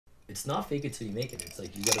it's not fake it till you make it. It's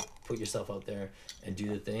like you gotta put yourself out there and do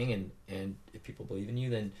the thing, and if people believe in you,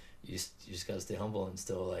 then you just gotta stay humble and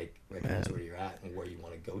still like recognize where you're at and where you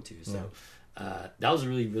want to go to. So that was a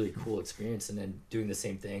really, really cool experience. And then doing the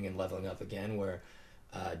same thing and leveling up again, where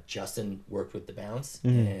Justin worked with the Bounce,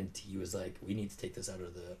 and he was like, we need to take this out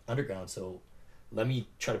of the underground, so let me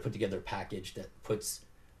try to put together a package that puts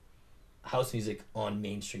house music on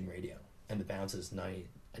mainstream radio. And the Bounce is 90,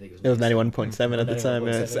 I think it was 91.7 at the time.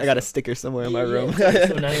 I got a sticker somewhere in my room. So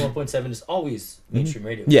 91.7 is always mainstream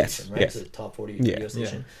radio station, right? It's a top 40 radio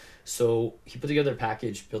station. So he put together a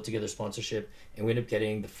package, built together sponsorship, and we ended up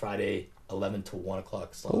getting the Friday 11 to 1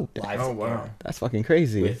 o'clock slot live. Oh wow, that's fucking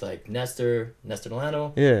crazy. With like Nestor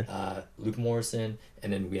Delano, Luke Morrison,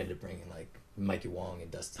 and then we ended up bringing like Mikey Wong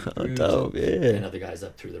and Dusty Cruz and other guys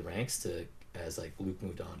up through the ranks as like Luke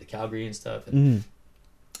moved on to Calgary and stuff. And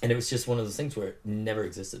and it was just one of those things where it never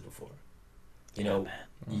existed before. You know,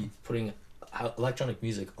 putting electronic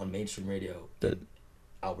music on mainstream radio in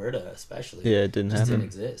Alberta especially. Yeah, it didn't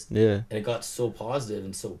exist. Yeah. And it got so positive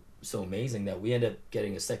and so amazing that we ended up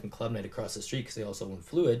getting a second club night across the street because they also own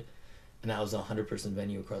Fluid, and that was a 100-person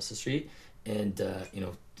venue across the street. And you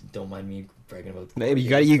know, don't mind me bragging about. Maybe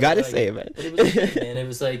you gotta say it, man. But it was good, man. It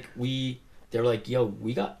was like they were like, yo,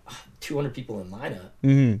 we got 200 people in lineup.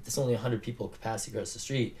 There's only 100 people capacity across the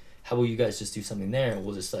street. How about you guys just do something there, and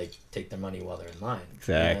we'll just like take their money while they're in line.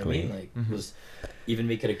 Exactly. You know what I mean? Like was even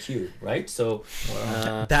make it a queue, right? So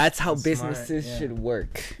that's how businesses should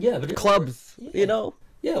work. Yeah, but clubs, you know.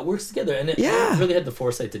 Yeah, it works together, and we really had the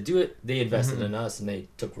foresight to do it. They invested in us, and they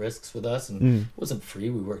took risks with us, and it wasn't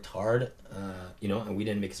free. We worked hard, you know, and we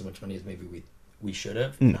didn't make as much money as maybe we should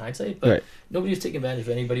have in hindsight. But nobody was taking advantage of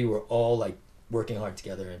anybody. We're all like working hard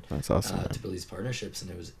together, and that's awesome, to build these partnerships,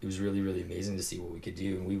 and it was really, really amazing to see what we could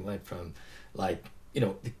do. And we went from like, you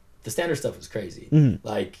know, the standard stuff was crazy,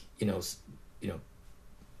 like you know,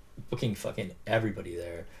 booking fucking everybody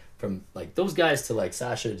there. From like those guys to like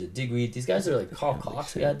Sasha to Digweed, these guys are like Carl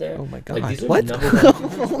Cox we had there. Oh my god! Like, these are what? The number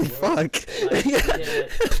one Holy fuck!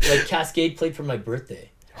 Like Cascade played for my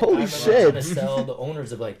birthday. Holy shit! Trying to sell the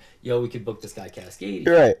owners of like, yo, we could book this guy Cascade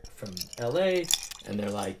from LA, and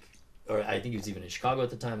they're like, or I think he was even in Chicago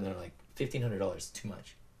at the time, and they're like, $1,500 too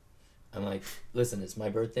much. I'm like, listen, it's my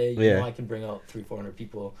birthday. You know I can bring out 300-400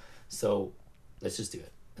 people, so let's just do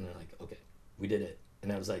it. And they're like, okay, we did it.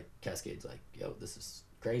 And I was like, Cascade's like, yo, this is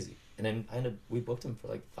crazy. And then we booked him for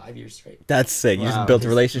like 5 years straight. That's sick. You just built a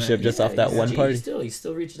relationship just off that one party. He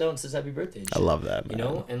still reaches out and says happy birthday. I love that, man. You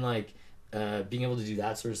know, and like being able to do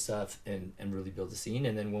that sort of stuff and really build a scene.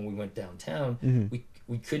 And then when we went downtown,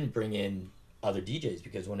 we couldn't bring in other DJs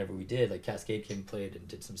because whenever we did, like Cascade came and played and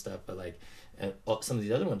did some stuff, but like some of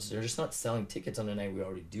these other ones, they're just not selling tickets on the night we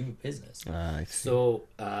already do business. So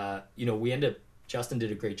you know, Justin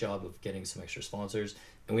did a great job of getting some extra sponsors,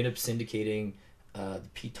 and we ended up syndicating the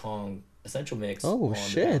Pete Tong Essential Mix on the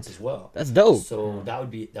Bounce as well. That's dope. So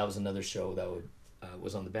that was another show that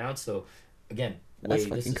was on the Bounce. So again, this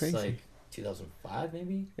is crazy. like 2005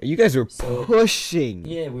 maybe. You guys were pushing.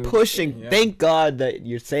 Yeah, we were pushing. Yeah. Thank God that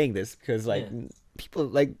you're saying this, because like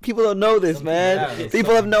people don't know this, man.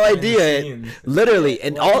 People have no idea. Literally,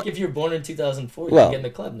 and I think if you're born in 2004, you can get in the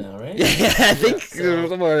club now, right? Yeah, I think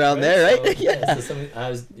somewhere around there, right?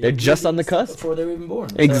 So they're just on the cusp before they were even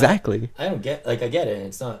born. Exactly. So I get it. And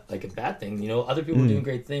it's not like a bad thing, you know. Other people were doing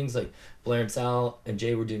great things, like Blair and Sal and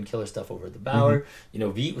Jay were doing killer stuff over at the Bower. You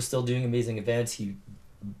know, Veet was still doing amazing events. He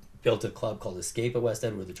built a club called Escape at West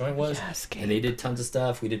End where the joint was, and they did tons of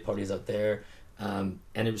stuff. We did parties out there. And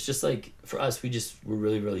it was just like, for us, we just were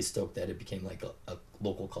really, really stoked that it became like a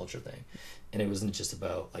local culture thing. And it wasn't just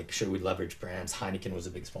about like, sure, we leverage brands. Heineken was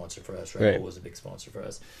a big sponsor for us, Red Bull was a big sponsor for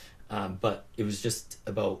us. But it was just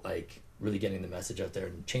about like really getting the message out there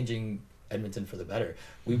and changing Edmonton for the better.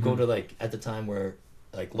 We'd go to like, at the time where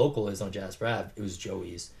like local is on Jasper Ave, it was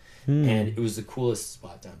Joey's. And it was the coolest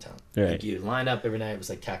spot downtown. Like you line up every night, it was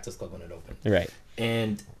like Cactus Club when it opened.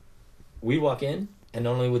 And we'd walk in, and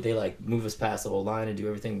not only would they like move us past the whole line and do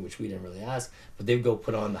everything, which we didn't really ask, but they would go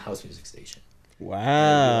put on the house music station.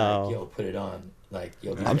 Wow. Like, yo, put it on. Like,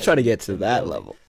 yo, I'm trying to get to that level.